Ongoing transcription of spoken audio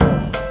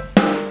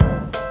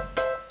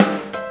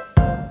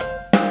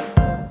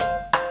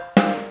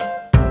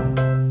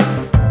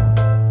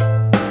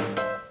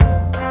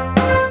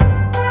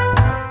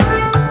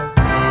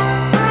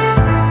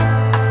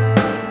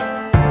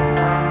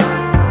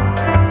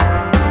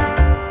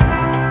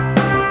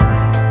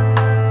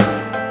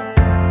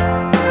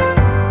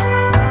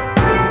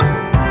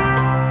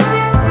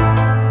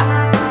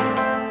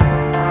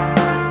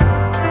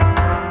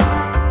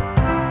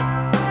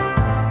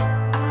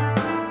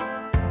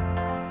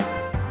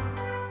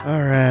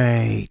All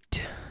right.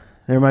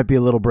 There might be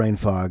a little brain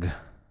fog.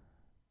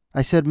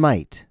 I said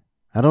might.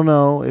 I don't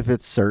know if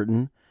it's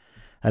certain.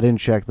 I didn't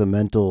check the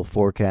mental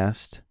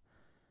forecast.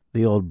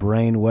 The old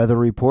brain weather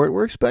report.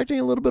 We're expecting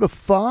a little bit of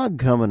fog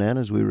coming in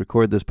as we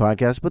record this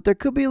podcast, but there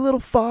could be a little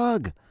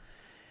fog.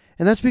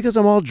 And that's because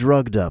I'm all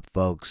drugged up,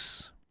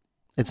 folks.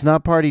 It's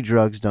not party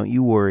drugs, don't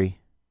you worry.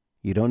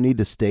 You don't need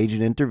to stage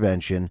an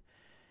intervention.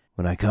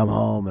 When I come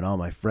home and all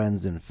my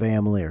friends and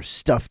family are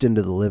stuffed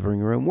into the living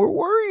room, we're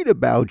worried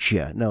about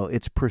you. No,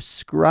 it's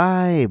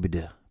prescribed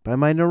by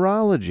my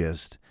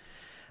neurologist.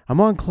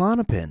 I'm on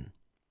Klonopin.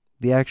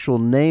 The actual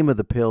name of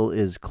the pill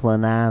is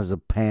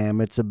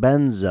clonazepam. It's a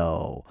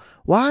benzo.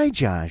 Why,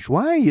 Josh?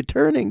 Why are you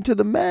turning to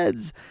the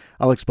meds?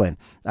 I'll explain.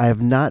 I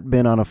have not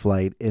been on a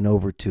flight in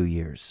over 2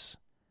 years.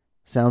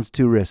 Sounds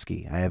too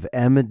risky. I have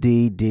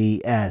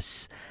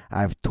MDDS.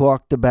 I've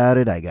talked about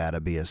it. I got to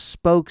be a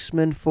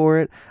spokesman for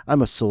it.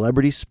 I'm a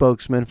celebrity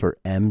spokesman for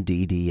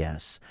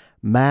MDDS.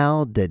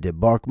 Mal de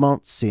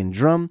Débarquement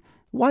Syndrome.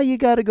 Why you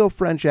got to go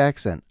French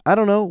accent? I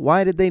don't know.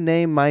 Why did they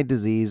name my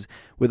disease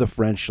with a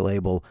French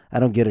label?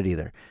 I don't get it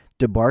either.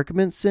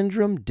 Debarkment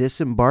syndrome,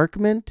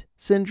 disembarkment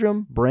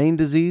syndrome, brain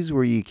disease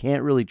where you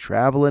can't really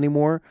travel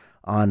anymore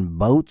on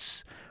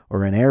boats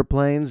or in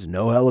airplanes,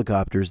 no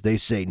helicopters. They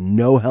say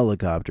no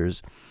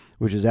helicopters,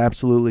 which is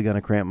absolutely going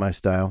to cramp my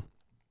style.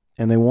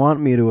 And they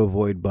want me to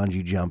avoid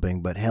bungee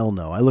jumping, but hell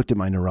no. I looked at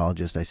my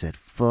neurologist. I said,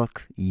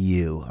 fuck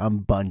you.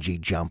 I'm bungee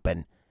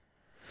jumping.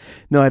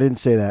 No, I didn't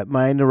say that.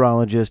 My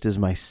neurologist is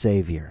my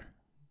savior.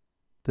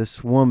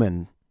 This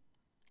woman,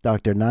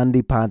 Dr.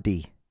 Nandi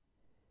Panti,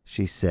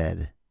 she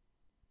said,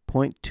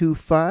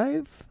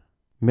 0.25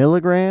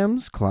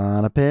 milligrams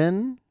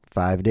Klonopin.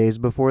 5 days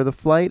before the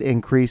flight,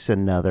 increase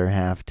another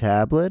half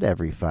tablet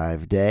every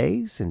 5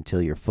 days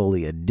until you're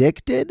fully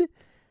addicted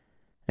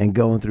and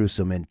going through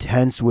some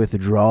intense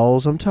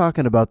withdrawals. I'm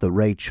talking about the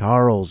Ray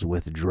Charles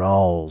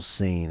withdrawals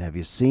scene. Have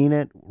you seen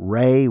it?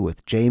 Ray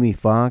with Jamie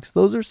Foxx.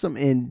 Those are some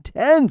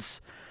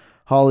intense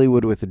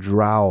Hollywood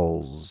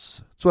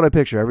withdrawals. That's what I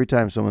picture every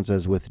time someone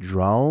says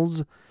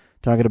withdrawals.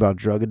 Talking about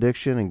drug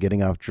addiction and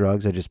getting off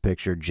drugs, I just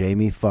picture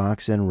Jamie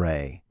Foxx and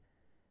Ray.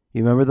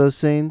 You remember those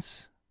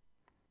scenes?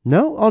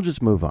 No, I'll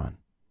just move on.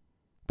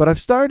 But I've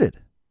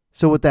started.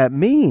 So what that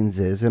means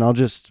is, and I'll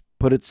just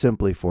put it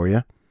simply for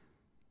you,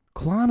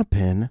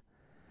 Klonopin,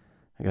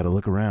 I got to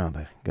look around.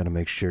 I got to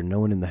make sure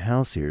no one in the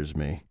house hears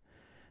me.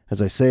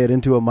 As I say it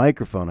into a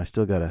microphone, I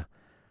still got to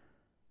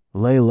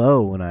lay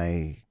low when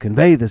I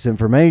convey this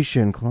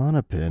information.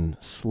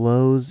 Klonopin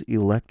slows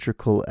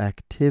electrical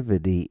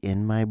activity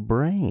in my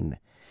brain.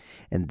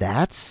 And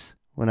that's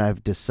when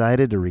I've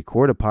decided to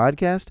record a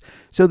podcast.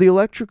 So the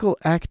electrical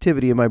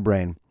activity in my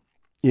brain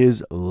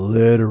is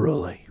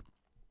literally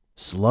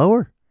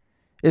slower.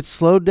 It's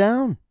slowed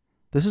down.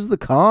 This is the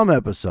calm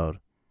episode.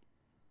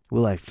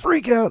 Will I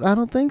freak out? I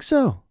don't think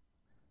so.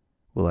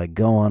 Will I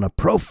go on a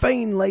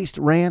profane-laced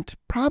rant?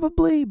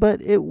 Probably,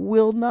 but it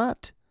will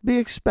not be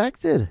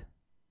expected.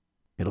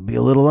 It'll be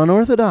a little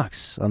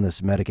unorthodox on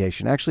this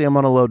medication. Actually, I'm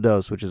on a low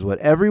dose, which is what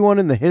everyone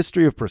in the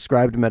history of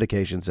prescribed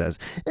medication says.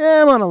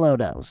 I'm on a low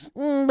dose,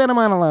 but I'm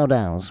on a low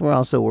dose. We're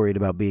also worried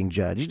about being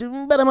judged,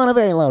 but I'm on a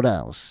very low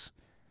dose.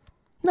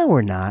 No,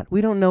 we're not.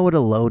 We don't know what a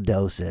low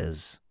dose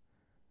is.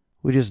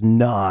 We just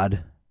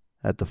nod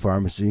at the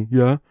pharmacy.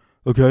 Yeah,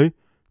 okay,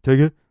 take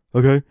it,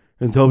 okay,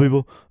 and tell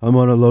people I'm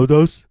on a low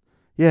dose.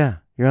 Yeah,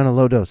 you're on a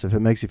low dose if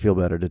it makes you feel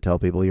better to tell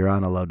people you're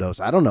on a low dose.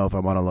 I don't know if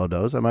I'm on a low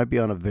dose. I might be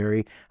on a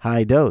very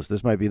high dose.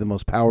 This might be the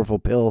most powerful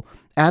pill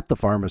at the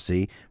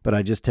pharmacy, but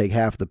I just take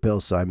half the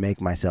pill so I make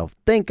myself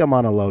think I'm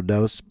on a low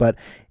dose, but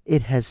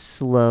it has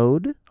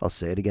slowed, I'll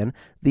say it again,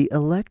 the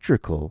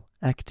electrical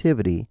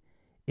activity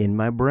in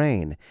my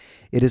brain.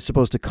 It is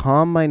supposed to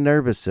calm my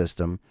nervous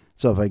system.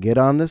 So if I get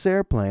on this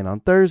airplane on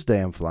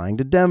Thursday, I'm flying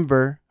to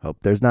Denver. Hope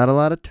there's not a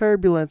lot of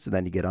turbulence. And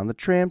then you get on the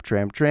tram.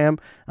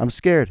 I'm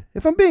scared.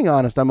 If I'm being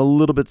honest, I'm a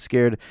little bit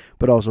scared,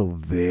 but also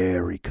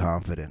very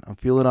confident. I'm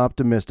feeling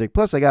optimistic.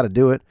 Plus, I got to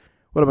do it.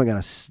 What am I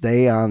going to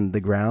stay on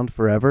the ground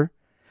forever?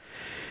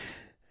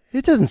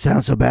 It doesn't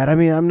sound so bad. I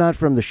mean, I'm not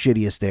from the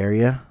shittiest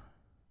area.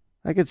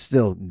 I could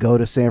still go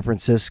to San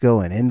Francisco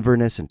and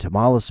Inverness and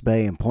Tamales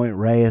Bay and Point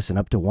Reyes and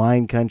up to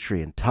Wine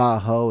Country and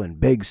Tahoe and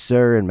Big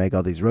Sur and make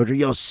all these road trips.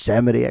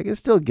 Yosemite. I can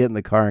still get in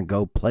the car and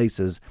go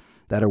places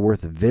that are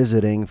worth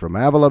visiting from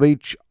Avila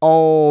Beach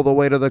all the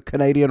way to the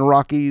Canadian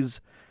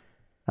Rockies.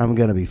 I'm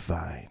going to be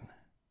fine.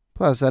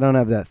 Plus, I don't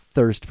have that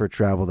thirst for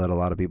travel that a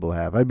lot of people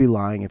have. I'd be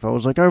lying if I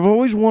was like, I've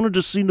always wanted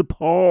to see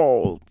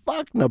Nepal.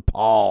 Fuck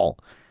Nepal.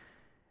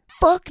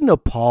 Fuck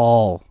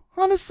Nepal.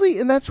 Honestly,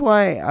 and that's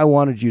why I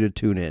wanted you to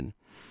tune in.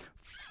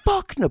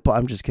 Fuck Nepal.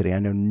 I'm just kidding. I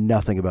know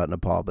nothing about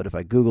Nepal, but if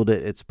I Googled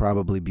it, it's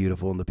probably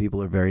beautiful and the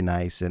people are very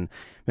nice, and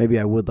maybe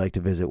I would like to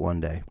visit one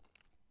day.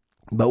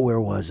 But where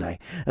was I?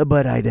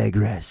 But I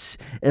digress.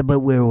 But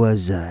where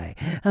was I?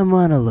 I'm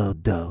on a low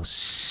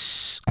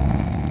dose.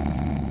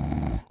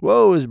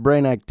 Whoa, his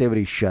brain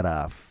activity shut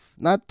off.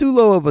 Not too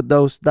low of a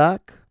dose,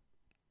 Doc.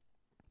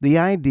 The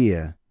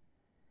idea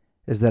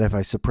is that if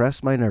I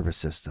suppress my nervous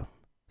system,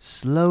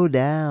 slow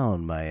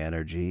down my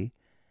energy,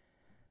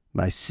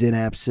 my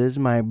synapses,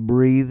 my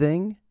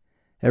breathing,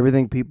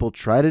 everything people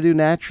try to do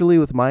naturally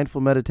with mindful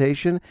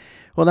meditation.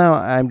 Well, now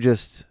I'm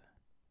just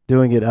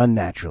doing it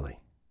unnaturally.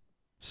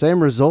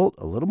 Same result,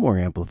 a little more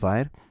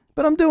amplified,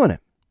 but I'm doing it.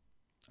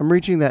 I'm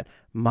reaching that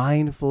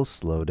mindful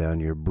slow down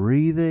your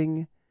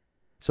breathing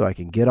so I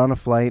can get on a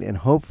flight, and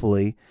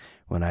hopefully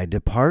when I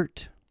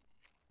depart,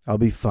 I'll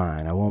be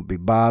fine. I won't be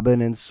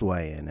bobbing and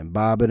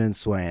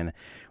swaying,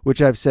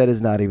 which I've said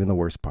is not even the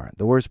worst part.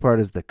 The worst part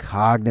is the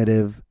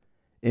cognitive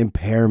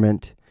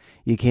impairment.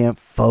 You can't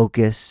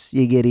focus.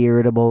 You get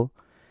irritable.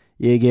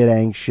 You get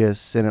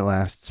anxious, and it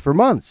lasts for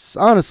months.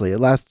 Honestly, it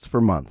lasts for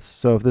months.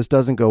 So if this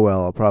doesn't go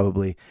well, I'll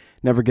probably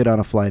never get on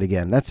a flight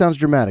again. That sounds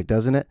dramatic,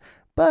 doesn't it?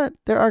 But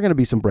there are going to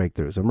be some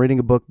breakthroughs. I'm reading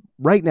a book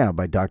right now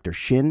by Dr.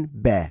 Shin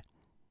Be.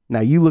 Now,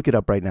 you look it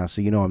up right now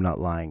so you know I'm not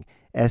lying.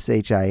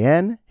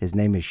 S-H-I-N. His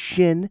name is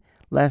Shin.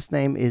 Last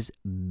name is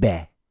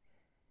Be.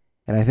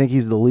 And I think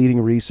he's the leading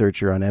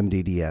researcher on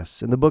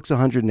MDDS. And the book's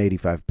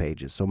 185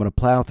 pages, so I'm going to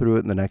plow through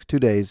it in the next 2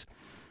 days.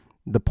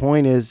 The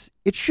point is,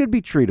 it should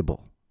be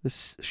treatable.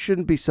 This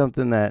shouldn't be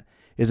something that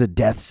is a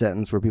death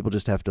sentence where people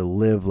just have to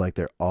live like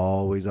they're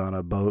always on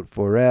a boat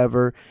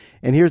forever.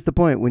 And here's the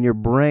point. When your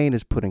brain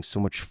is putting so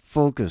much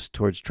focus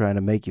towards trying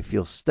to make you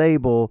feel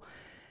stable,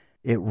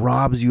 it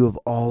robs you of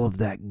all of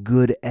that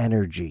good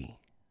energy.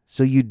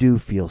 So you do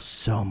feel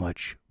so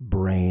much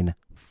brain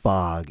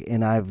fog.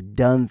 And I've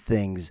done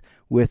things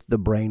with the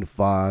brain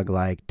fog,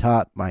 like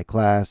taught my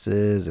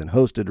classes and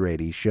hosted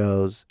radio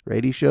shows.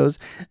 Radio shows?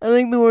 I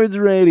think the word's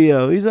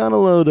radio. He's on a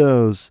low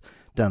dose.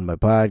 Done my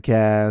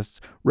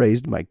podcasts,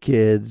 raised my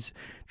kids,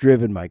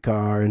 driven my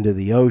car into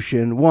the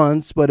ocean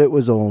once, but it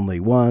was only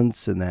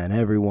once, and then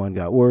everyone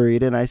got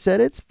worried, and I said,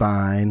 it's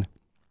fine.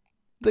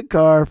 The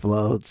car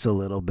floats a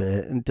little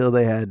bit until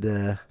they had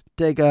to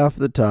take off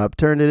the top,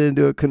 turn it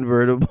into a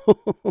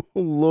convertible.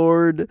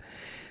 Lord,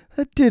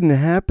 that didn't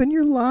happen.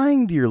 You're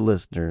lying to your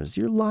listeners.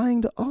 You're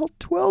lying to all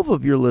 12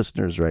 of your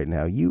listeners right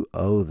now. You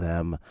owe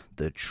them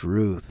the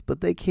truth,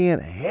 but they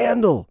can't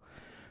handle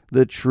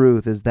the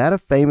truth. Is that a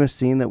famous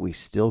scene that we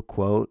still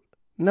quote?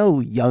 No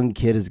young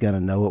kid is going to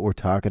know what we're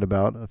talking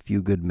about. A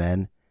Few Good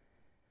Men.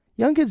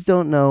 Young kids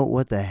don't know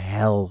what the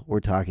hell we're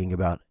talking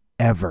about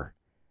ever.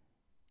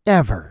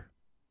 Ever.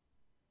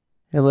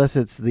 Unless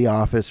it's The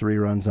Office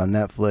reruns on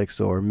Netflix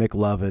or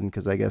McLovin,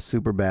 because I guess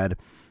Superbad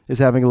is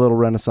having a little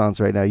renaissance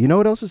right now. You know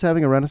what else is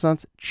having a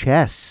renaissance?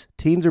 Chess.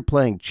 Teens are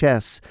playing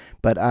chess,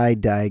 but I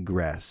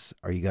digress.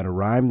 Are you going to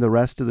rhyme the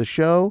rest of the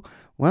show?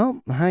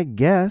 Well, I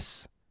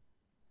guess.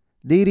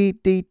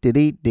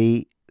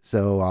 Dee-dee-dee-dee-dee-dee.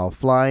 So I'll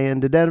fly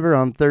into Denver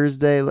on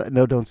Thursday.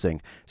 No, don't sing.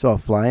 So I'll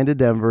fly into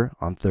Denver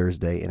on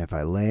Thursday, and if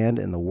I land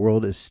and the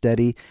world is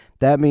steady,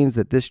 that means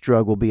that this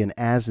drug will be an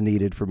as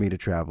needed for me to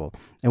travel.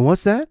 And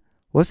what's that?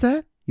 What's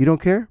that? You don't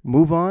care?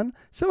 Move on?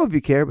 Some of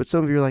you care, but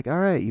some of you are like, all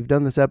right, you've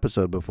done this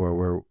episode before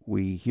where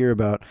we hear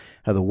about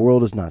how the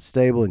world is not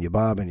stable, and you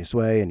bob and you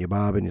sway, and you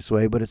bob and you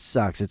sway, but it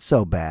sucks. It's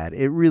so bad.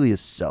 It really is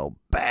so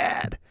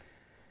bad.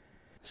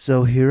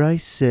 So here I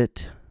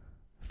sit,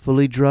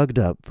 fully drugged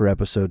up for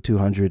episode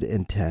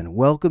 210.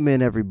 Welcome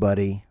in,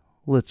 everybody.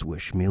 Let's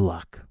wish me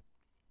luck.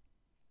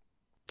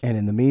 And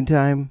in the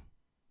meantime,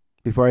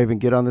 before I even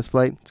get on this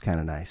flight, it's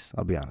kind of nice.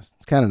 I'll be honest.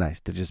 It's kind of nice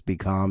to just be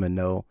calm and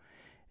know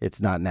it's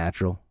not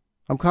natural.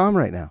 I'm calm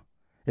right now.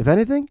 If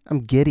anything, I'm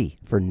giddy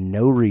for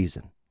no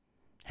reason.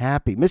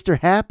 Happy. Mr.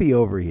 Happy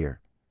over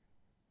here.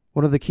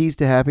 One of the keys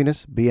to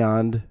happiness,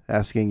 beyond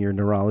asking your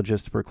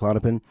neurologist for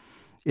Klonopin,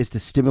 is to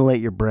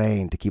stimulate your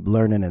brain to keep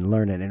learning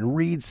and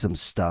read some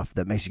stuff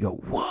that makes you go,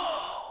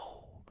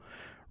 whoa.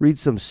 Read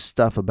some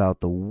stuff about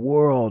the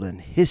world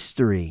and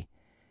history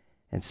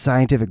and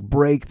scientific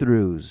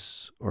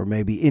breakthroughs, or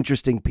maybe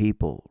interesting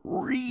people.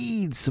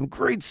 Read some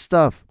great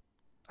stuff.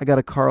 I got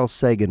a Carl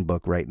Sagan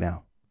book right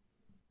now.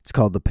 It's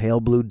called The Pale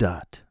Blue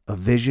Dot, a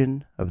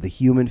vision of the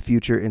human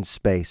future in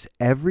space.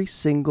 Every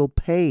single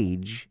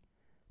page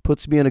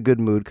puts me in a good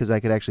mood because I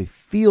could actually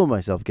feel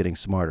myself getting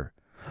smarter.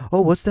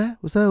 Oh, what's that?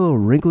 Was that a little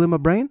wrinkle in my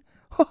brain?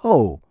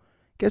 Oh,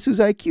 guess whose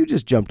IQ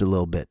just jumped a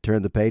little bit?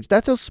 Turn the page.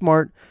 That's how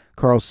smart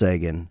Carl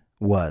Sagan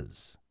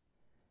was.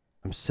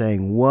 I'm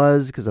saying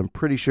was because I'm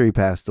pretty sure he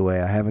passed away.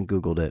 I haven't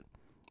Googled it.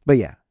 But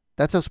yeah,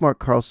 that's how smart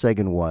Carl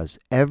Sagan was.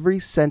 Every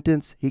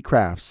sentence he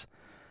crafts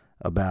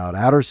about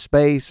outer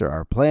space or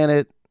our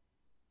planet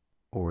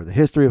or the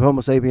history of Homo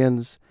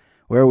sapiens,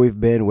 where we've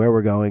been, where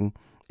we're going,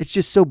 it's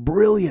just so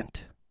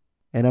brilliant.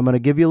 And I'm going to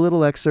give you a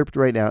little excerpt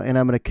right now, and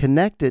I'm going to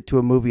connect it to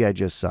a movie I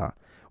just saw,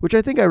 which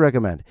I think I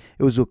recommend.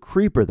 It was a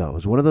creeper, though. It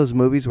was one of those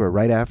movies where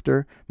right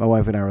after, my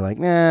wife and I were like,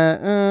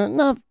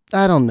 no,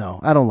 I don't know.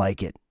 I don't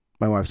like it.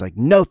 My wife's like,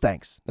 no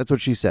thanks. That's what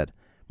she said.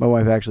 My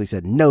wife actually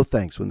said no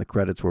thanks when the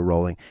credits were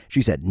rolling.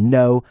 She said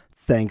no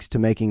thanks to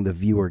making the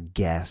viewer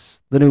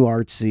guess. The new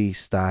artsy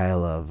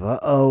style of,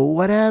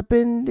 what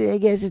happened? I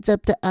guess it's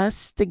up to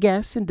us to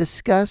guess and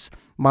discuss.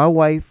 My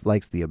wife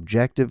likes the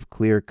objective,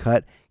 clear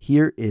cut.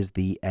 Here is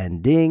the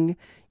ending.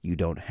 You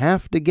don't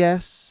have to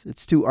guess.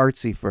 It's too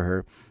artsy for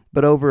her.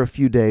 But over a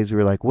few days, we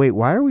were like, wait,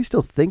 why are we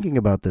still thinking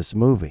about this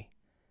movie?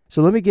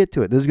 So let me get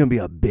to it. This is going to be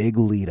a big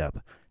lead up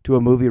to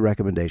a movie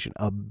recommendation,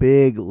 a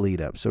big lead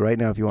up. So right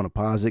now, if you want to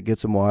pause it, get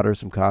some water,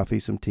 some coffee,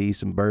 some tea,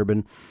 some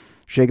bourbon,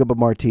 shake up a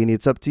martini.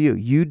 It's up to you.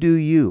 You do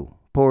you.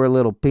 Pour a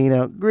little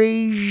Pinot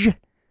Gris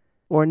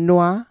or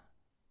Noir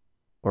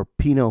or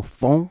Pinot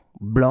Fond,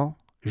 Blanc,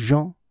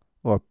 Jean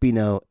or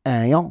Pinot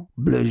Aignan,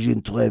 Bleu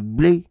Jaune Trève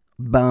Bleu,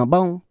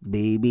 Bonbon,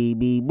 beep, beep,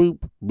 beep,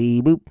 boop,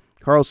 beep, boop.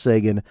 Carl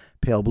Sagan,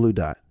 Pale Blue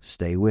Dot.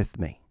 Stay with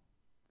me.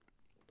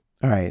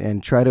 All right,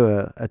 and try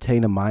to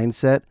attain a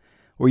mindset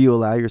where you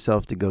allow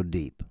yourself to go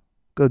deep.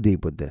 Go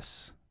deep with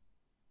this.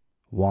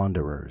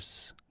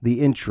 Wanderers.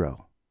 The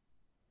intro.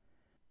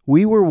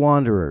 We were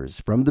wanderers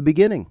from the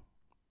beginning.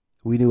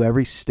 We knew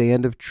every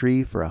stand of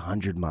tree for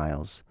 100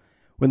 miles.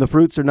 When the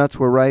fruits or nuts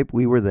were ripe,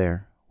 we were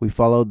there. We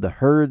followed the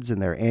herds in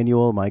their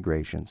annual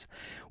migrations.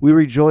 We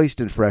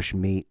rejoiced in fresh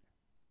meat.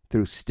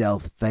 Through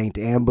stealth, feint,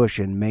 ambush,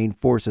 and main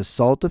force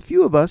assault, a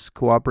few of us,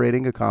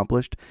 cooperating,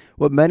 accomplished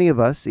what many of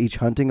us, each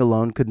hunting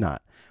alone, could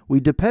not. We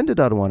depended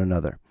on one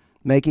another.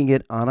 Making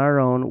it on our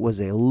own was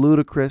a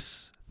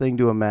ludicrous thing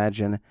to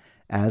imagine,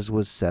 as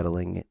was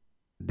settling it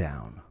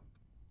down.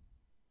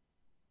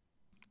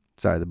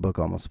 Sorry, the book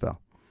almost fell.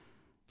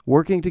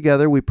 Working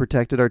together, we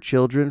protected our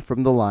children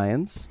from the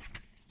lions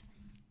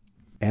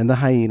and the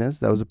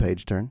hyenas. That was a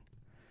page turn.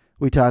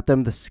 We taught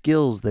them the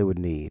skills they would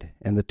need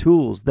and the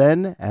tools.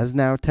 Then, as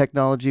now,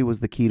 technology was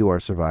the key to our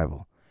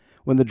survival.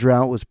 When the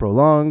drought was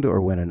prolonged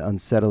or when an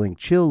unsettling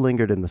chill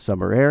lingered in the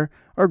summer air,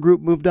 our group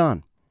moved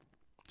on.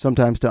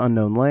 Sometimes to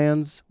unknown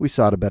lands, we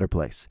sought a better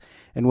place.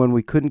 And when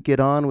we couldn't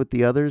get on with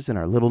the others in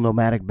our little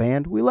nomadic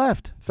band, we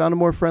left, found a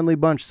more friendly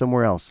bunch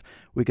somewhere else.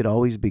 We could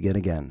always begin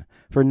again.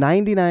 For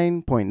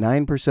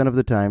 99.9% of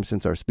the time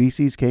since our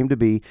species came to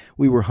be,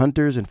 we were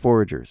hunters and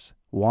foragers,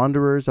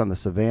 wanderers on the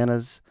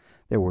savannas.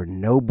 There were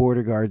no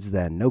border guards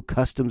then, no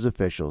customs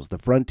officials. The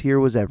frontier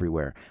was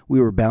everywhere.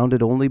 We were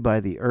bounded only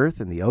by the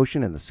earth and the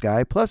ocean and the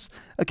sky, plus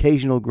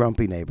occasional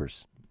grumpy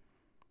neighbors.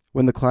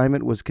 When the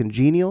climate was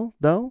congenial,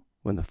 though,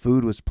 when the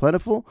food was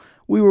plentiful,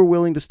 we were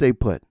willing to stay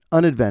put,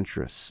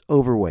 unadventurous,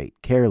 overweight,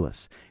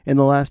 careless. In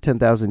the last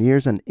 10,000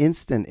 years, an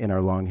instant in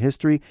our long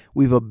history,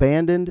 we've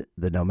abandoned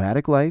the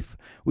nomadic life.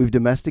 We've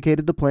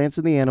domesticated the plants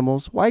and the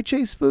animals. Why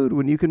chase food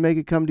when you can make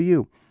it come to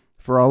you?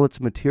 For all its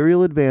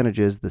material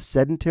advantages, the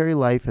sedentary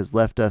life has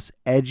left us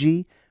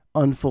edgy,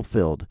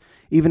 unfulfilled.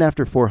 Even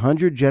after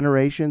 400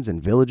 generations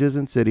in villages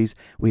and cities,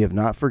 we have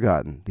not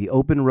forgotten. The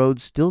open road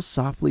still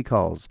softly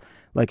calls,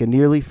 like a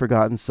nearly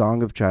forgotten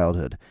song of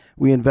childhood.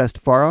 We invest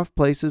far-off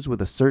places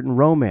with a certain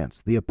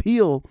romance. The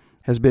appeal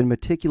has been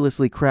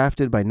meticulously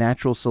crafted by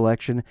natural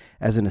selection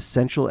as an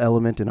essential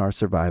element in our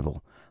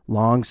survival.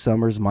 Long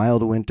summers,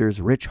 mild winters,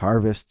 rich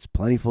harvests,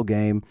 plentiful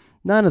game.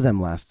 None of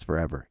them lasts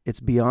forever.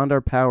 It's beyond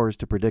our powers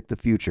to predict the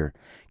future.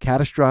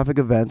 Catastrophic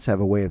events have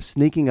a way of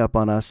sneaking up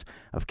on us,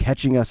 of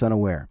catching us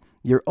unaware.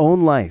 Your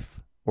own life,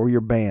 or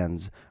your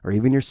band's, or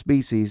even your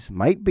species,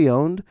 might be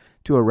owned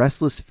to a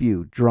restless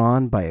few,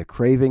 drawn by a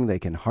craving they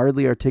can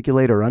hardly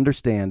articulate or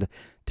understand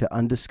to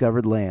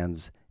undiscovered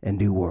lands and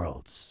new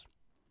worlds.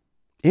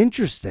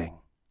 Interesting.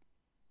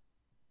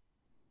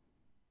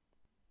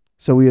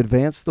 So we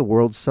advance the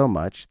world so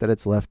much that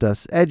it's left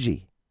us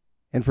edgy,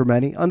 and for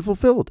many,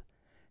 unfulfilled.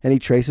 And he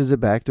traces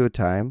it back to a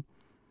time,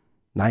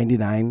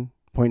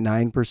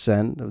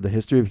 99.9% of the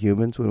history of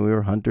humans, when we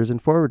were hunters and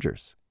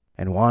foragers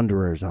and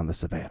wanderers on the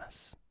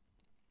savannas.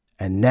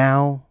 And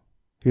now,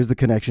 here's the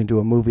connection to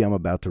a movie I'm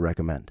about to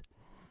recommend.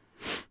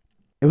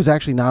 It was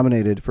actually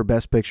nominated for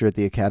Best Picture at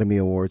the Academy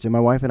Awards, and my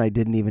wife and I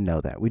didn't even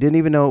know that. We didn't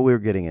even know what we were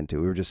getting into.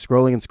 We were just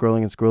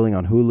scrolling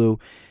on Hulu,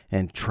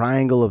 and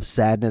Triangle of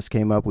Sadness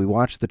came up. We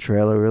watched the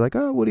trailer. We were like,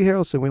 oh, Woody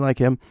Harrelson, we like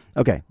him.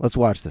 Okay, let's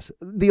watch this.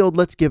 The old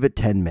let's give it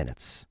 10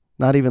 minutes.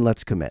 Not even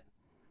let's commit.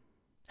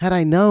 Had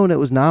I known it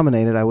was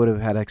nominated, I would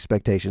have had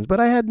expectations, but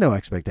I had no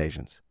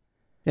expectations.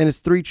 And it's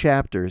 3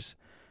 chapters.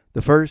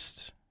 The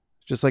first,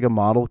 just like a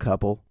model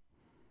couple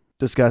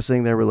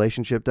discussing their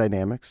relationship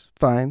dynamics.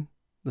 Fine.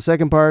 The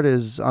second part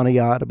is on a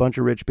yacht, a bunch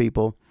of rich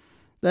people.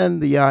 Then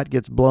the yacht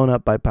gets blown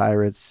up by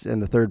pirates.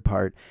 And the third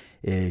part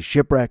is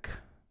shipwreck,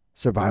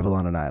 survival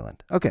on an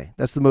island. Okay,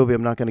 that's the movie.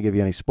 I'm not going to give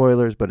you any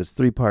spoilers, but it's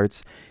 3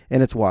 parts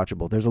and it's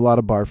watchable. There's a lot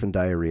of barf and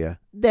diarrhea.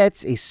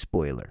 That's a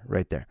spoiler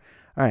right there.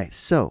 All right,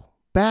 so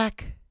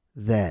back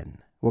then,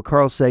 what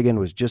Carl Sagan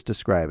was just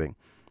describing,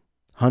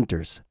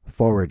 hunters,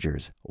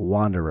 foragers,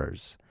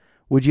 wanderers.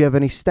 Would you have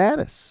any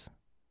status?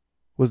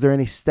 Was there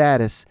any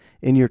status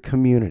in your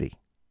community,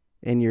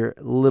 in your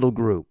little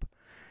group?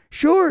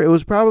 Sure, it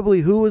was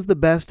probably who was the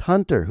best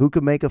hunter, who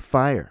could make a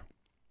fire,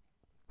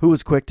 who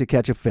was quick to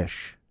catch a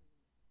fish,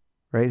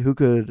 right? Who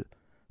could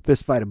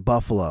fist fight a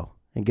buffalo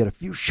and get a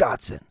few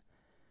shots in.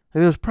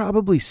 There was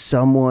probably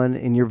someone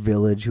in your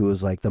village who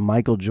was like the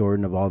Michael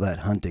Jordan of all that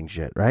hunting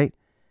shit, right?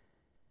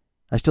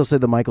 I still say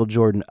the Michael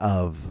Jordan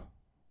of.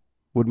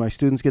 Would my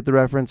students get the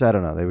reference? I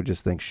don't know. They would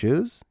just think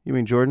shoes? You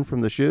mean Jordan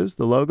from the shoes,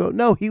 the logo?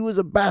 No, he was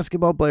a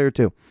basketball player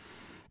too.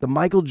 The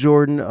Michael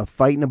Jordan of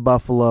fighting a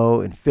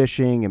buffalo and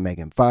fishing and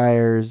making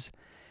fires.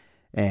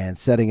 and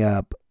setting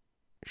up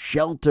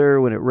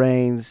shelter when it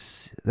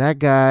rains. That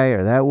guy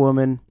or that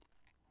woman,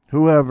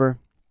 whoever,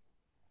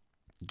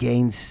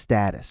 gains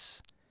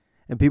status.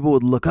 And people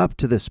would look up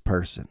to this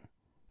person.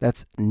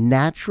 That's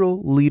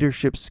natural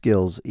leadership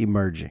skills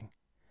emerging.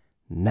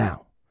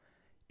 Now,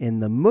 in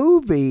the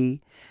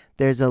movie,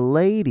 there's a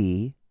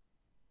lady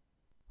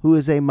who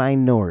is a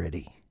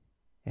minority.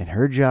 And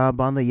her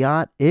job on the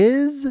yacht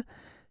is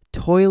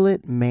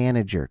toilet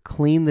manager.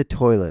 Clean the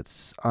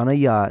toilets on a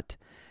yacht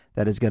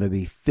that is going to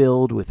be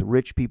filled with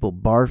rich people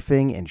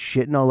barfing and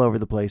shitting all over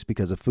the place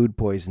because of food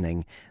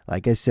poisoning.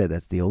 Like I said,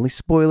 that's the only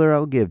spoiler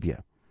I'll give you.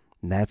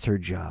 And that's her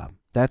job.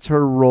 That's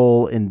her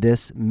role in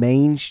this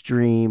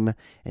mainstream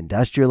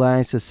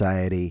industrialized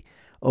society,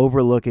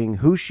 overlooking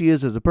who she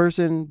is as a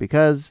person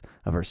because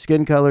of her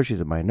skin color. She's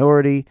a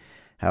minority,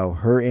 how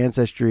her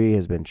ancestry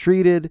has been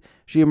treated.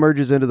 She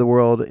emerges into the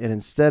world, and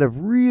instead of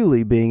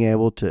really being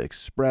able to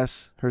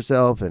express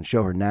herself and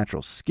show her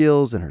natural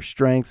skills and her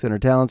strengths and her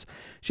talents,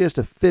 she has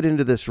to fit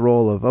into this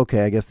role of,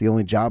 okay, I guess the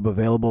only job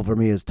available for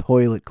me is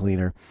toilet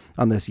cleaner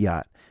on this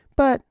yacht.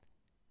 But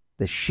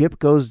the ship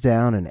goes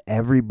down and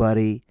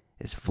everybody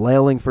is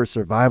flailing for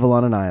survival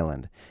on an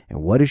island.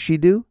 And what does she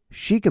do?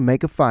 She can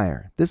make a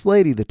fire. This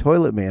lady, the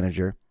toilet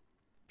manager,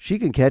 she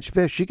can catch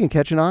fish. She can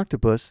catch an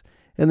octopus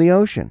in the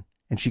ocean.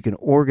 And she can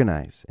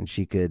organize and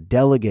she could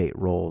delegate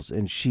roles.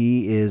 And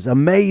she is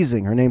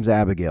amazing. Her name's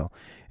Abigail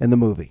in the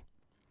movie.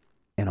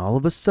 And all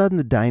of a sudden,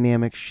 the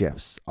dynamic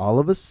shifts. All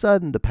of a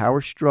sudden, the power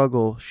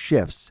struggle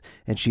shifts.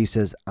 And she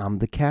says, I'm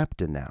the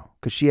captain now.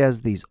 Because she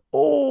has these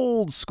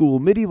old school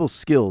medieval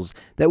skills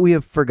that we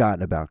have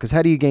forgotten about. Because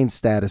how do you gain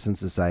status in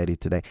society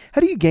today?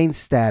 How do you gain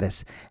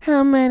status?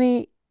 How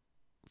many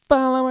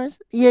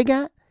followers you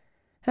got?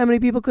 How many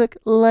people click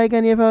like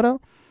on your photo?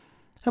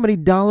 How many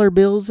dollar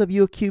bills have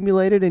you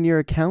accumulated in your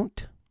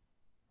account?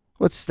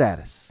 What's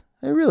status?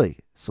 Hey, really?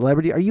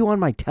 Celebrity? Are you on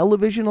my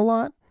television a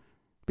lot?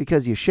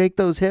 Because you shake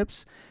those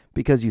hips?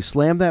 Because you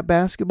slam that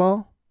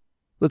basketball?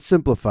 Let's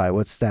simplify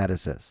what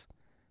status is.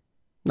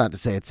 Not to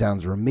say it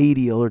sounds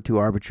remedial or too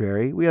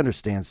arbitrary. We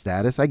understand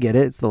status. I get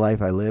it. It's the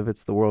life I live.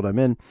 It's the world I'm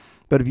in.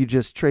 But if you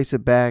just trace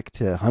it back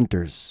to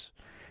hunters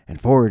and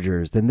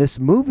foragers, then this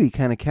movie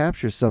kind of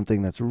captures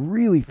something that's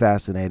really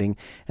fascinating,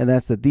 and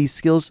that's that these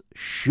skills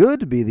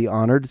should be the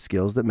honored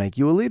skills that make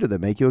you a leader, that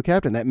make you a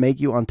captain, that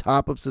make you on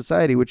top of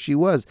society, which she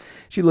was.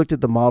 She looked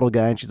at the model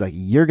guy and she's like,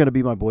 you're going to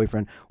be my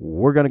boyfriend.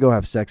 We're going to go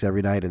have sex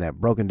every night in that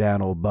broken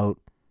down old boat.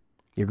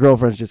 Your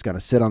girlfriend's just going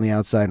to sit on the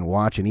outside and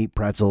watch and eat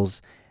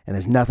pretzels, and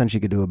there's nothing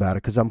she could do about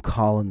it because I'm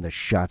calling the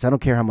shots. I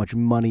don't care how much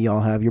money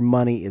y'all have. Your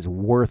money is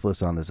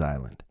worthless on this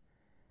island.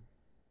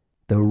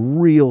 The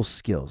real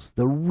skills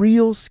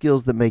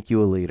that make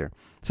you a leader.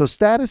 So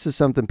status is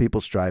something people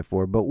strive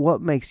for, but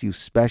what makes you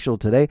special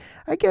today?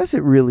 I guess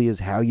it really is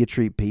how you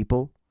treat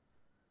people,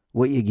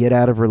 what you get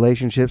out of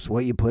relationships,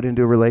 what you put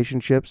into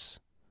relationships.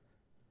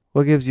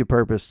 What gives you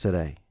purpose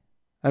today?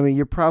 I mean,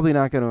 you're probably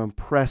not going to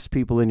impress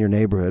people in your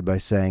neighborhood by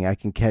saying, I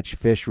can catch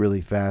fish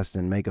really fast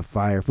and make a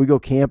fire. If we go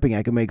camping,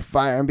 I can make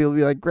fire. And people will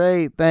be like,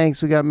 great,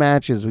 thanks. We got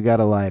matches. We got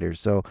a lighter.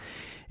 So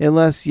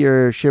unless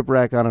you're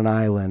shipwrecked on an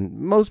island,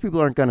 most people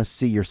aren't going to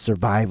see your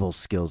survival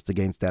skills to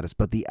gain status.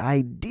 But the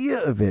idea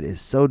of it is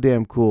so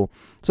damn cool.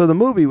 So the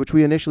movie, which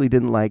we initially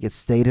didn't like, it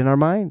stayed in our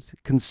minds.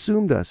 It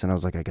consumed us. And I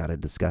was like, I got to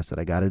discuss it.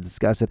 I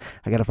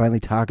got to finally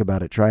talk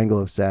about it. Triangle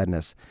of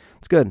Sadness.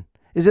 It's good.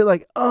 Is it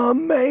like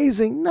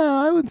amazing? No,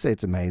 I wouldn't say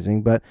it's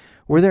amazing, but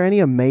were there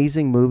any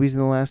amazing movies in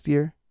the last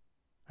year?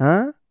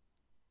 Huh?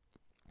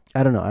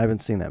 I don't know. I haven't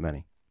seen that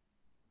many.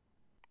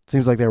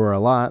 Seems like there were a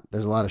lot.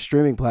 There's a lot of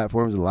streaming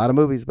platforms, a lot of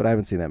movies, but I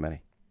haven't seen that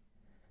many.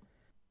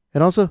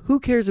 And also, who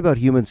cares about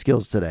human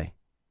skills today?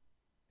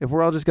 If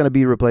we're all just going to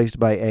be replaced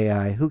by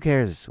AI, who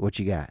cares what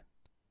you got?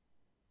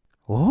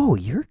 Oh,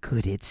 you're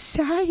good at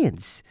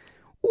science.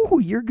 Oh,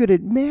 you're good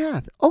at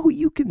math. Oh,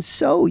 you can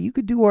sew. You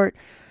could do art.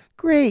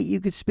 Great, you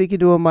could speak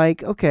into a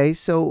mic. Okay,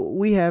 so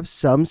we have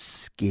some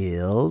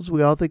skills.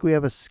 We all think we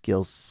have a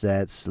skill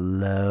set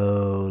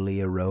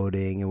slowly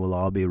eroding and we'll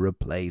all be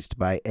replaced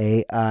by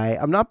AI.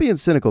 I'm not being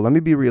cynical. Let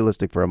me be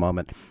realistic for a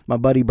moment. My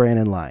buddy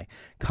Brandon Lai,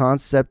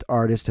 concept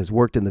artist, has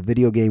worked in the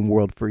video game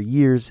world for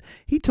years.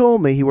 He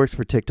told me, he works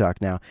for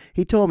TikTok now,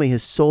 he told me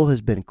his soul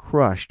has been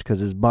crushed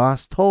because his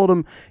boss told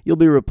him, you'll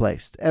be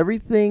replaced.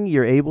 Everything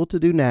you're able to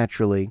do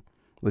naturally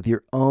with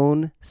your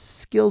own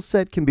skill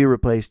set can be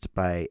replaced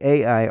by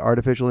AI,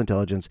 artificial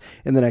intelligence,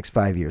 in the next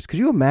 5 years. Could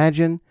you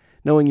imagine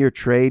knowing your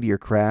trade, your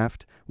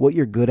craft, what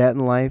you're good at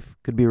in life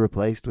could be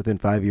replaced within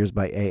 5 years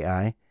by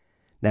AI?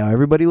 Now,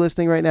 everybody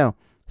listening right now,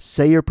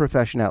 say your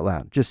profession out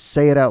loud. Just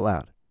say it out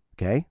loud,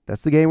 okay?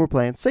 That's the game we're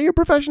playing. Say your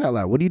profession out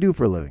loud. What do you do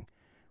for a living?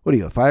 What are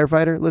you, a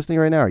firefighter listening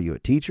right now? Are you a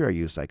teacher? Are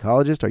you a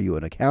psychologist? Are you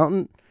an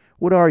accountant?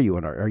 What are you?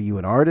 Are you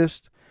an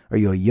artist? Are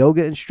you a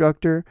yoga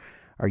instructor?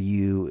 Are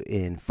you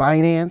in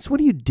finance? What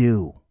do you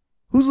do?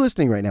 Who's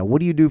listening right now?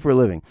 What do you do for a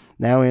living?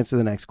 Now answer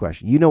the next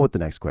question. You know what the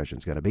next question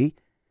is going to be.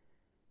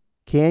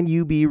 Can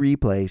you be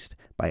replaced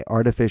by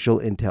artificial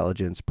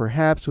intelligence,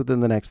 perhaps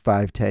within the next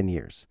 5-10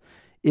 years?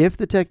 If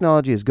the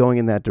technology is going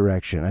in that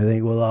direction, I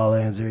think we'll all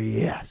answer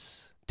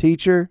yes.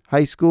 Teacher,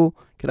 high school,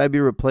 could I be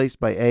replaced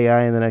by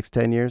AI in the next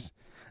 10 years?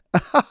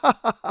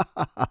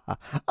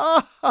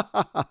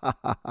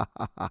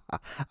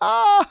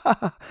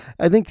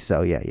 I think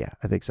so. Yeah,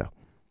 I think so.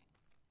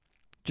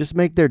 Just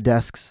make their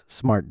desks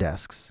smart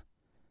desks.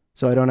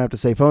 So I don't have to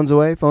say phones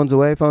away, phones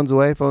away, phones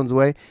away, phones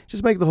away.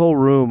 Just make the whole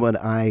room an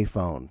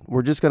iPhone.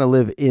 We're just going to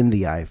live in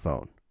the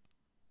iPhone.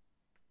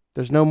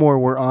 There's no more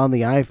we're on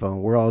the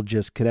iPhone. We're all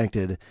just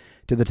connected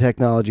to the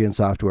technology and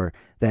software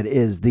that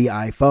is the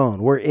iPhone.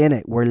 We're in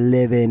it. We're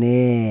living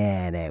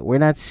in it. We're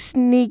not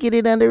sneaking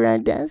it under our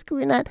desk.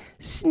 We're not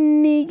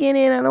sneaking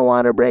it on a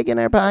water break in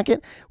our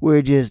pocket.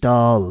 We're just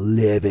all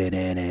living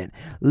in it.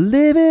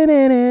 Living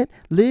in it.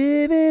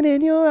 Living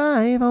in your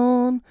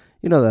iPhone.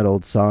 You know that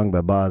old song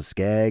by Boz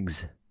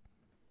Scaggs?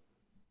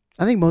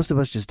 I think most of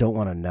us just don't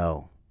want to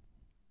know.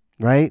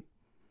 Right?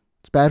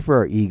 It's bad for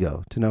our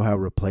ego to know how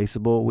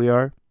replaceable we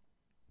are.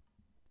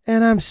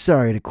 And I'm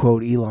sorry to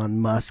quote Elon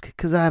Musk,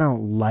 because I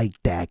don't like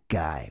that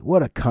guy.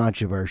 What a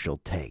controversial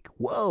take.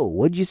 Whoa,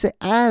 what'd you say?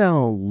 I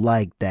don't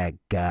like that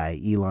guy,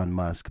 Elon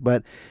Musk.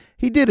 But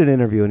he did an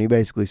interview, and he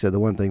basically said the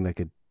one thing that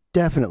could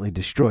definitely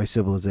destroy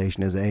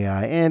civilization is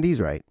AI. And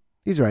he's right.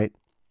 He's right.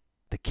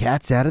 The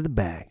cat's out of the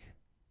bag.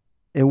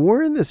 And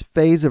we're in this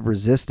phase of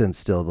resistance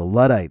still, the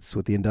Luddites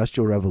with the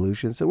Industrial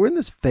Revolution. So we're in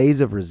this phase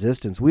of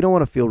resistance. We don't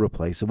want to feel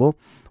replaceable.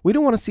 We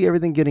don't want to see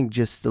everything getting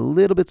just a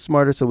little bit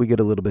smarter so we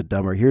get a little bit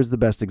dumber. Here's the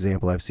best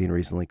example I've seen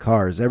recently.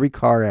 Cars. Every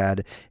car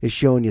ad is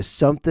showing you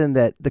something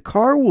that the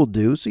car will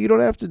do so you don't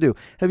have to do.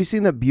 Have you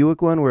seen that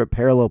Buick one where it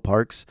parallel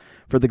parks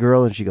for the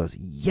girl and she goes,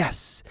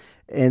 yes.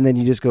 And then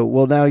you just go,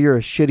 well, now you're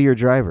a shittier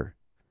driver.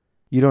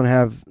 You don't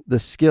have the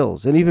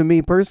skills. And even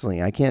me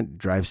personally, I can't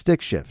drive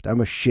stick shift.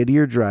 I'm a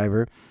shittier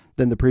driver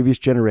than the previous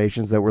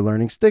generations that were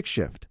learning stick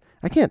shift.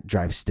 I can't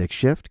drive stick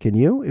shift. Can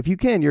you? If you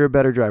can, you're a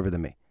better driver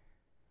than me.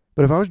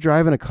 But if I was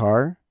driving a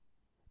car,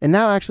 and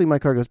now actually my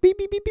car goes beep,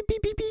 beep, beep, beep,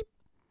 beep, beep, beep.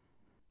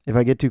 If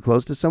I get too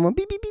close to someone,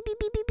 beep, beep, beep, beep,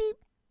 beep, beep, beep.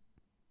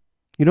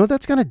 You know what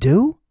that's going to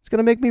do? It's going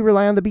to make me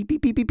rely on the beep,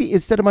 beep, beep, beep, beep,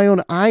 instead of my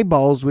own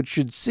eyeballs, which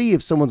should see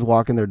if someone's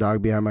walking their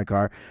dog behind my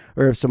car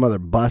or if some other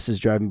bus is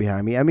driving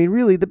behind me. I mean,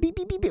 really, the beep,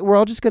 beep, beep, beep, we're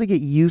all just going to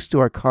get used to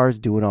our cars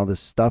doing all this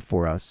stuff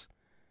for us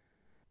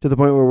to the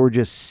point where we're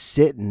just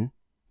sitting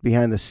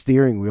behind the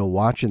steering wheel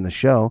watching the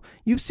show.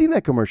 You've seen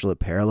that commercial at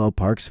Parallel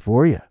Parks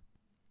for you.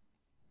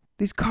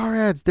 These car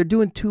ads, they're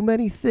doing too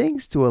many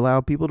things to allow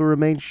people to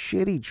remain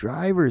shitty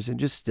drivers and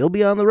just still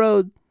be on the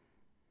road.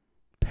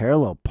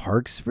 Parallel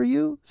parks for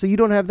you? So you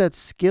don't have that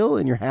skill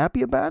and you're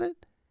happy about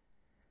it?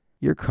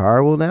 Your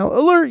car will now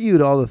alert you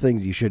to all the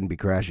things you shouldn't be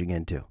crashing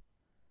into.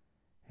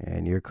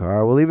 And your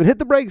car will even hit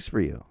the brakes for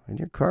you. And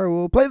your car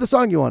will play the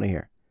song you want to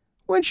hear.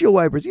 Windshield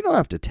wipers, you don't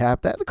have to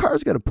tap that. The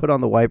car's got to put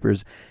on the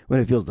wipers when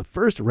it feels the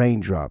first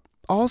raindrop.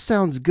 All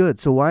sounds good,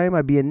 so why am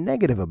I being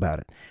negative about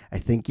it? I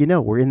think,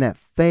 we're in that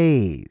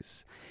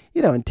phase.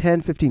 In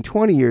 10, 15,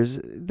 20 years,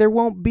 there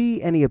won't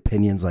be any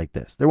opinions like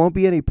this. There won't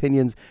be any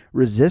opinions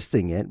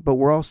resisting it, but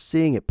we're all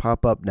seeing it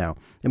pop up now.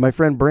 And my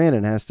friend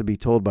Brandon has to be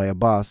told by a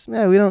boss,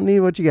 we don't need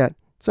what you got.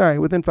 Sorry,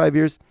 within 5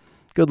 years,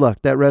 good luck.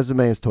 That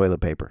resume is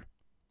toilet paper.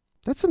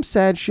 That's some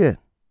sad shit.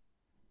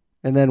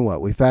 And then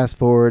what? We fast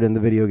forward and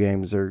the video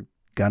games are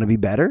going to be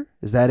better?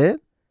 Is that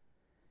it?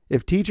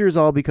 If teachers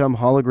all become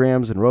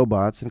holograms and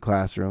robots in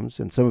classrooms,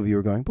 and some of you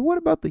are going, but what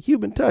about the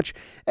human touch?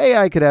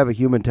 AI could have a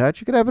human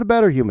touch. It could have a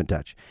better human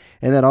touch.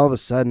 And then all of a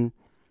sudden,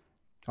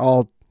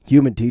 all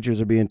human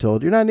teachers are being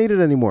told, you're not needed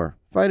anymore.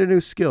 Find a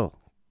new skill.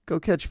 Go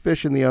catch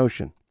fish in the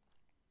ocean.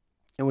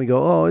 And we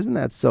go, oh, isn't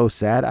that so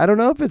sad? I don't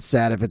know if it's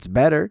sad, if it's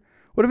better.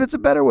 What if it's a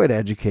better way to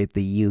educate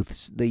the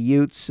youths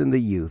and the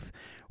youth?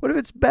 What if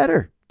it's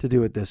better to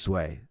do it this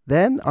way?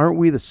 Then aren't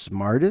we the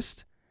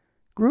smartest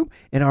group?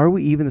 And are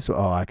we even this?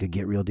 Oh, I could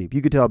get real deep.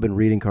 You could tell I've been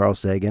reading Carl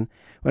Sagan.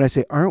 When I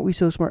say, aren't we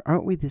so smart?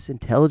 Aren't we this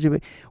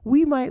intelligent?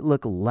 We might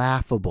look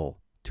laughable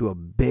to a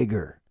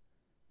bigger,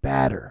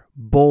 badder,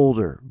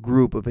 bolder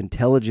group of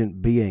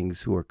intelligent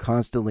beings who are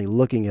constantly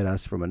looking at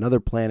us from another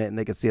planet, and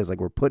they can see us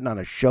like we're putting on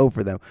a show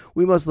for them.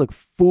 We must look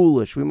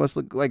foolish. We must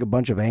look like a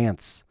bunch of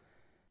ants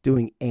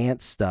doing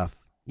ant stuff,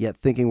 yet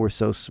thinking we're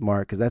so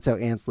smart, because that's how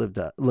ants look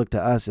to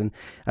us. And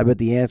I bet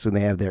the ants, when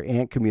they have their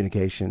ant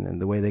communication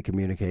and the way they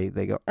communicate,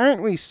 they go,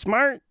 aren't we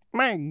smart?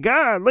 My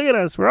God, look at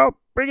us. We're all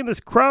bringing this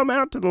crumb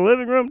out to the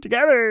living room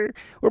together.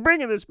 We're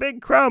bringing this big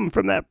crumb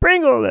from that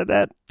Pringle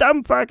that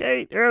dumb fuck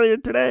ate earlier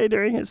today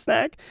during his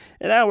snack.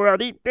 And now we're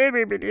all eating.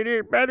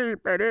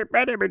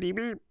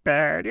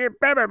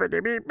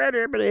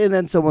 And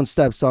then someone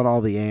steps on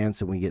all the ants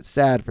and we get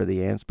sad for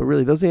the ants. But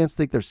really, those ants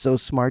think they're so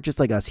smart, just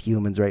like us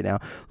humans right now.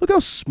 Look how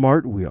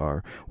smart we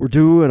are. We're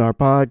doing our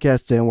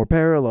podcasts and we're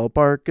parallel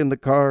parking the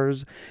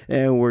cars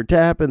and we're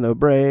tapping the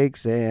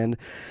brakes. And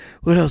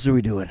what else are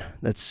we doing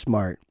that's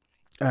smart?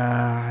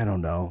 I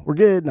don't know. We're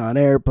getting on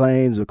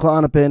airplanes with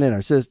Klonopin in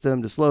our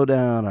system to slow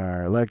down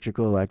our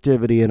electrical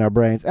activity in our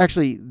brains.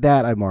 Actually,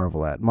 that I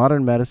marvel at.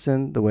 Modern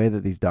medicine, the way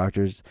that these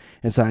doctors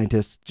and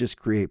scientists just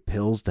create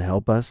pills to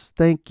help us.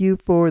 Thank you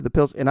for the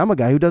pills. And I'm a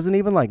guy who doesn't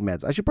even like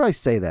meds. I should probably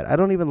say that. I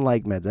don't even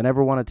like meds. I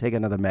never want to take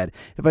another med.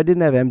 If I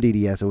didn't have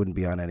MDDS, I wouldn't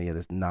be on any of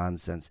this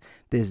nonsense.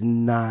 This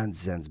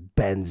nonsense,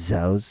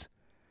 benzos.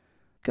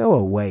 Go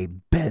away,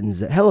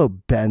 Benzo. Hello,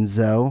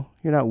 Benzo.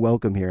 You're not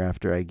welcome here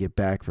after I get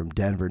back from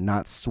Denver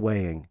not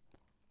swaying.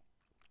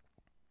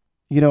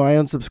 You know, I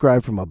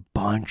unsubscribed from a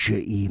bunch of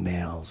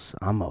emails.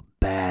 I'm a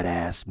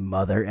badass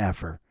mother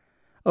effer.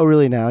 Oh,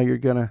 really now? You're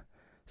going to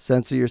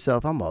censor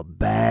yourself? I'm a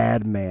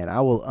bad man. I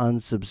will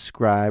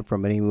unsubscribe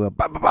from an email.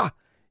 Bah, bah, bah.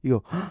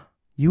 You go,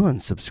 you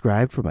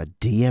unsubscribed from a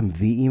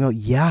DMV email?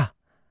 Yeah.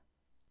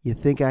 You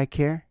think I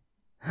care?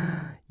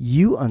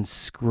 You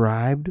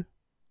unscribed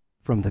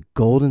from the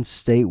Golden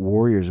State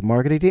Warriors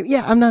marketing team?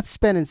 Yeah, I'm not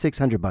spending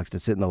 $600 to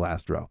sit in the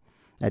last row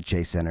at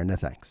Chase Center. No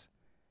thanks.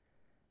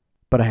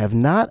 But I have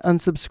not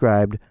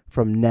unsubscribed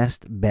from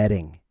Nest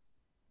Bedding.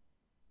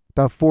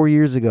 About 4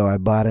 years ago, I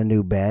bought a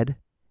new bed,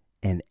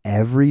 and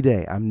every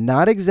day, I'm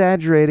not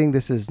exaggerating,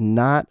 this is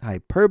not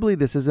hyperbole,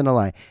 this isn't a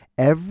lie.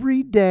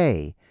 Every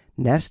day,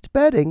 Nest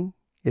Bedding,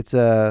 it's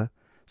a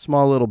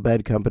small little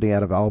bed company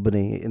out of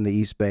Albany in the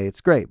East Bay.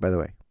 It's great, by the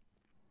way.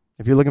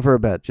 If you're looking for a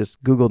bed,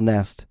 just Google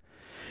Nest.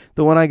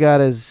 The one I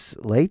got is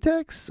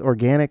latex,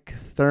 organic,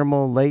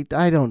 thermal,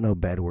 I don't know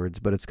bed words,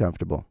 but it's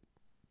comfortable.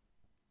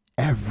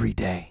 Every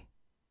day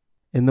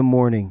in the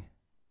morning,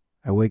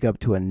 I wake up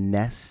to a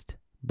Nest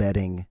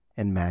Bedding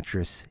and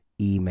Mattress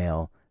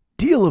email.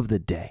 Deal of the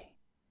day.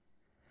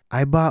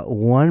 I bought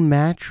one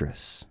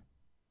mattress.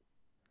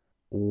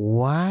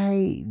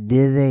 Why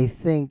do they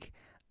think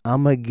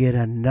I'm going to get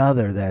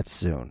another that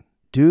soon?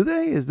 Do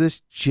they? Is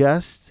this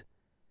just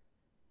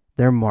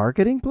their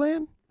marketing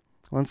plan?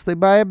 Once they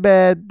buy a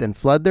bed, then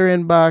flood their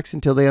inbox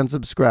until they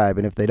unsubscribe.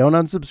 And if they don't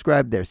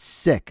unsubscribe, they're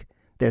sick.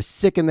 They're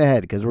sick in the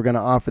head because we're going to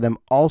offer them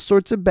all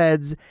sorts of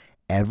beds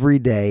every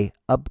day,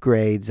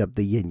 upgrades up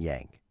the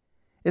yin-yang.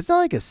 It's not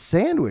like a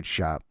sandwich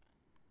shop.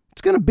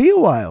 It's going to be a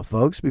while,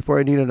 folks, before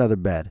I need another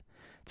bed.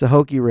 It's a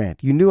hokey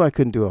rant. You knew I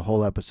couldn't do a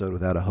whole episode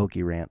without a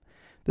hokey rant.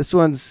 This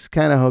one's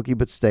kind of hokey,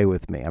 but stay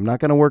with me. I'm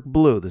not going to work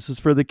blue. This is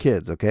for the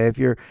kids, okay? If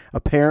you're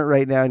a parent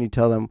right now and you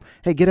tell them,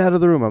 hey, get out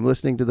of the room. I'm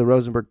listening to the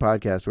Rosenberg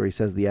podcast where he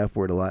says the F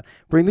word a lot.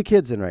 Bring the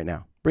kids in right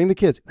now. Bring the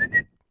kids.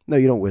 No,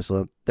 you don't whistle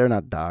them. They're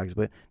not dogs,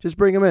 but just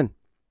bring them in.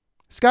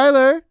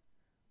 Skylar.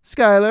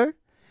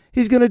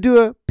 He's going to do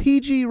a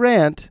PG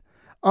rant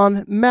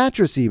on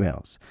mattress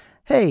emails.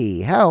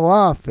 Hey, how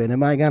often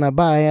am I going to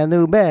buy a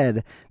new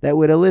bed that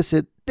would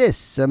elicit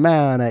this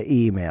amount of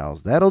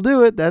emails? That'll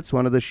do it. That's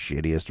one of the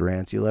shittiest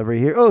rants you'll ever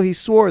hear. Oh, he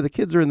swore. The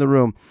kids are in the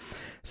room.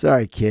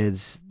 Sorry,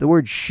 kids. The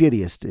word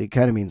shittiest, it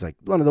kind of means like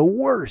one of the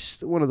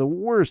worst,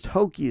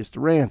 hokiest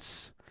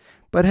rants.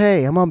 But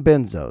hey, I'm on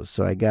benzos,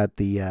 so I got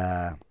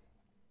the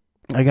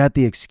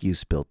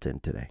excuse built in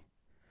today.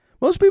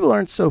 Most people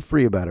aren't so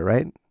free about it,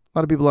 right? A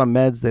lot of people on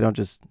meds, they don't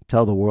just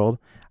tell the world.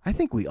 I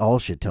think we all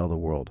should tell the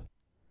world.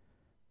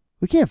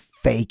 We can't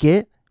fake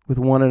it with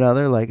one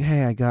another like,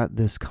 hey, I got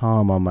this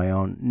calm on my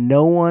own.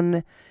 No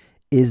one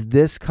is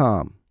this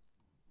calm.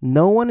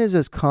 No one is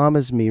as calm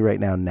as me right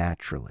now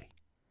naturally.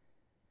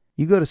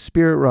 You go to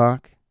Spirit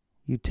Rock,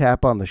 you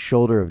tap on the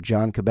shoulder of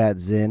John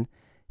Kabat-Zinn.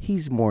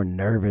 He's more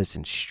nervous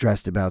and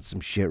stressed about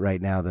some shit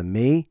right now than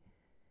me.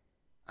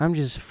 I'm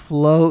just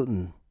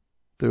floating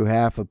through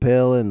half a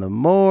pill in the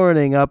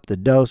morning, up the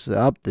dose, and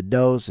up the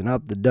dose.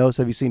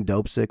 Have you seen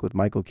Dope Sick with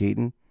Michael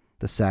Keaton?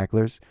 The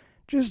Sacklers?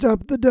 Just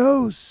up the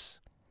dose.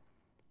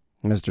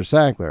 Mr.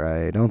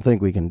 Sackler, I don't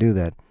think we can do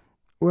that.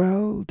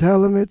 Well,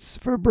 tell him it's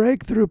for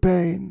breakthrough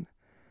pain.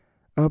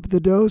 Up the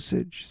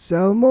dosage.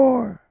 Sell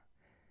more.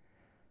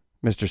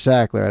 Mr.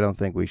 Sackler, I don't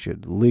think we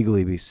should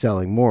legally be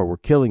selling more. We're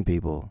killing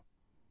people.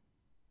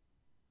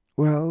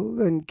 Well,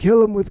 then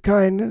kill him with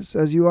kindness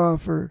as you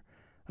offer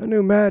a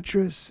new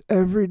mattress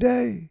every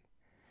day.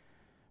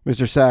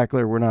 Mr.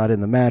 Sackler, we're not in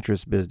the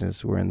mattress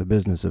business. We're in the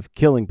business of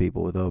killing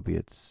people with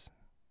opiates.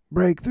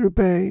 Breakthrough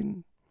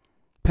pain.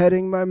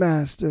 Petting my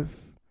mastiff.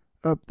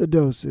 Up the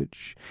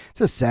dosage.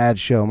 It's a sad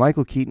show.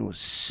 Michael Keaton was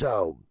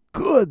so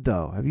good,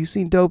 though. Have you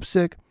seen Dope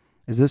Sick?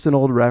 Is this an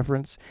old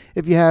reference?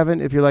 If you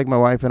haven't, if you're like my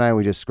wife and I,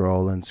 we just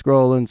scroll on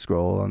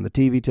the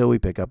TV till we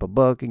pick up a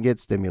book and get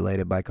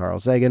stimulated by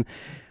Carl Sagan.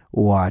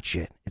 Watch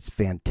it. It's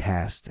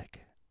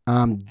fantastic.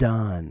 I'm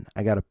done.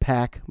 I got to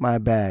pack my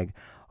bag.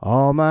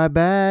 All my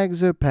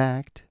bags are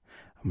packed.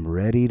 I'm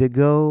ready to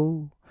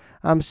go.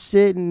 I'm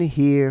sitting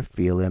here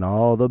feeling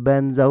all the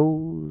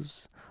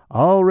benzos.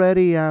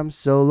 Already I'm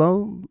so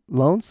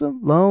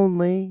lonesome.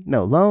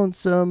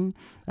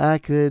 I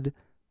could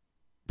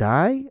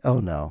die? Oh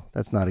no,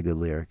 that's not a good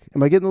lyric.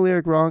 Am I getting the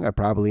lyric wrong? I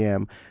probably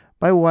am.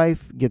 My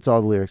wife gets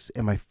all the lyrics,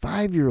 and my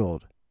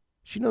 5-year-old,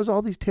 she knows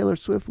all these Taylor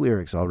Swift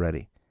lyrics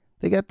already.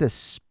 They got this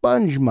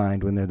sponge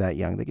mind when they're that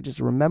young. They can just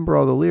remember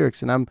all the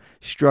lyrics, and I'm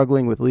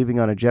struggling with Leaving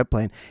on a Jet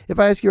Plane. If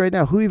I ask you right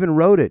now, who even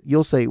wrote it?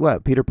 You'll say,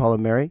 what, Peter, Paul,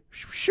 and Mary?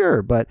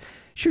 Sure, but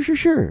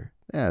sure.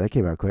 Yeah, that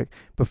came out quick.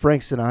 But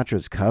Frank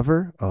Sinatra's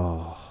cover?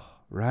 Oh,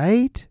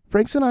 right?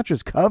 Frank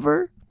Sinatra's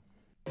cover?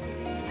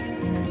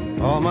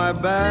 All my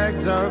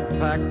bags are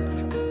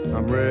packed,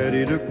 I'm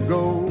ready to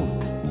go.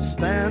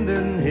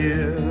 Standing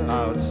here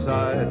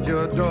outside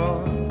your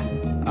door,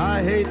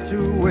 I hate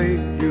to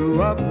wake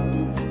you up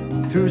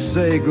to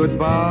say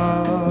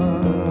goodbye,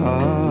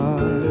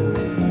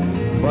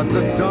 but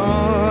the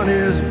dawn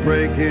is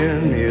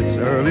breaking, it's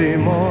early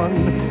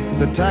morn.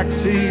 The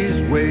taxi's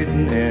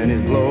waiting and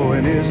he's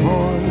blowing his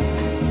horn.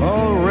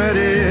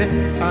 Already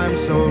I'm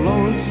so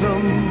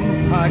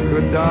lonesome I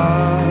could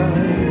die.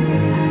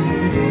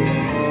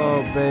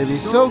 Oh baby,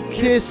 so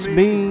kiss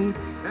me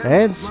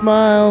and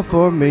smile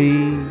for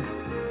me.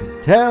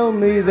 Tell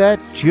me that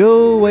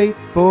you'll wait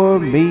for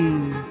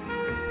me.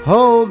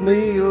 Hold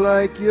me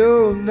like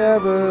you'll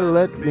never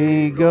let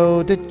me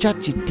go.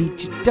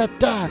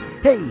 Da-cha-chi-dee-cha-da-da.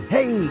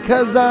 Hey,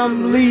 'cause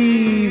I'm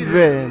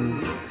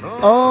leaving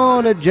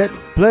on a jet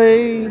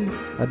plane.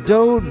 I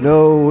don't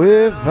know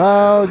if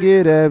I'll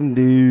get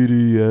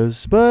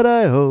MDDS, but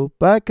I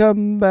hope I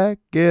come back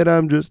and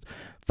I'm just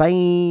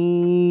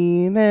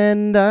fine,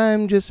 and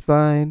I'm just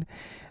fine.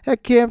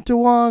 At Camp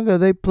Tawonga,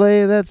 they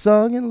play that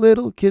song and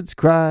little kids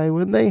cry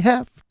when they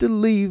have to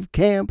leave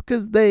camp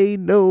 'cause they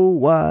know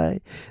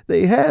why.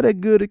 They had a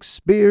good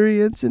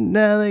experience and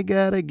now they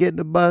gotta get in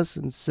a bus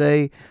and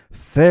say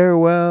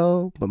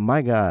farewell. But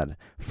my God,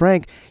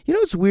 Frank, you know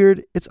what's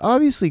weird? It's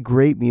obviously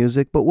great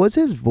music, but was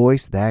his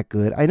voice that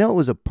good? I know it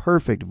was a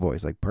perfect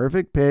voice, like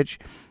perfect pitch,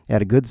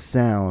 had a good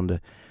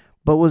sound,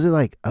 but was it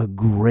like a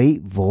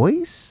great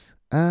voice?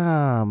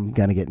 I'm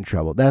going to get in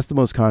trouble. That's the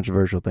most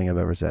controversial thing I've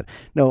ever said.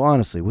 No,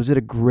 honestly, was it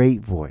a great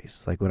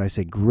voice? Like when I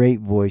say great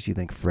voice, you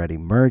think Freddie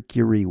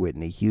Mercury,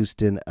 Whitney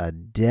Houston,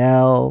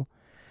 Adele,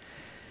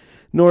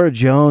 Norah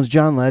Jones,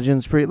 John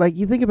Legend's pretty. Like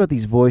you think about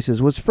these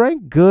voices. Was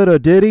Frank good or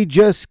did he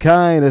just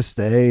kind of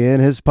stay in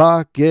his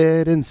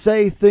pocket and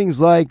say things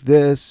like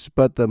this?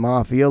 But the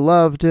Mafia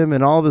loved him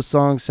and all the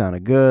songs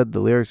sounded good. The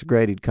lyrics are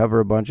great. He'd cover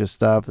a bunch of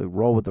stuff. They'd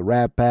roll with the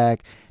Rat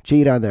Pack,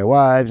 cheat on their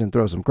wives and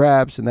throw some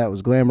craps, and that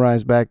was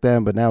glamorized back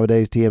then. But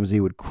nowadays TMZ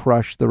would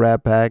crush the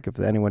Rat Pack if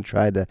anyone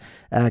tried to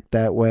act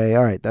that way.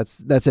 All right, that's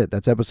it.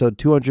 That's episode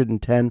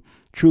 210.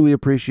 Truly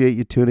appreciate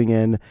you tuning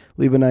in.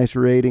 Leave a nice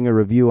rating, a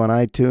review on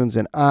iTunes,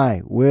 and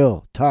I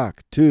will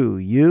talk to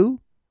you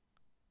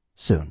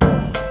soon.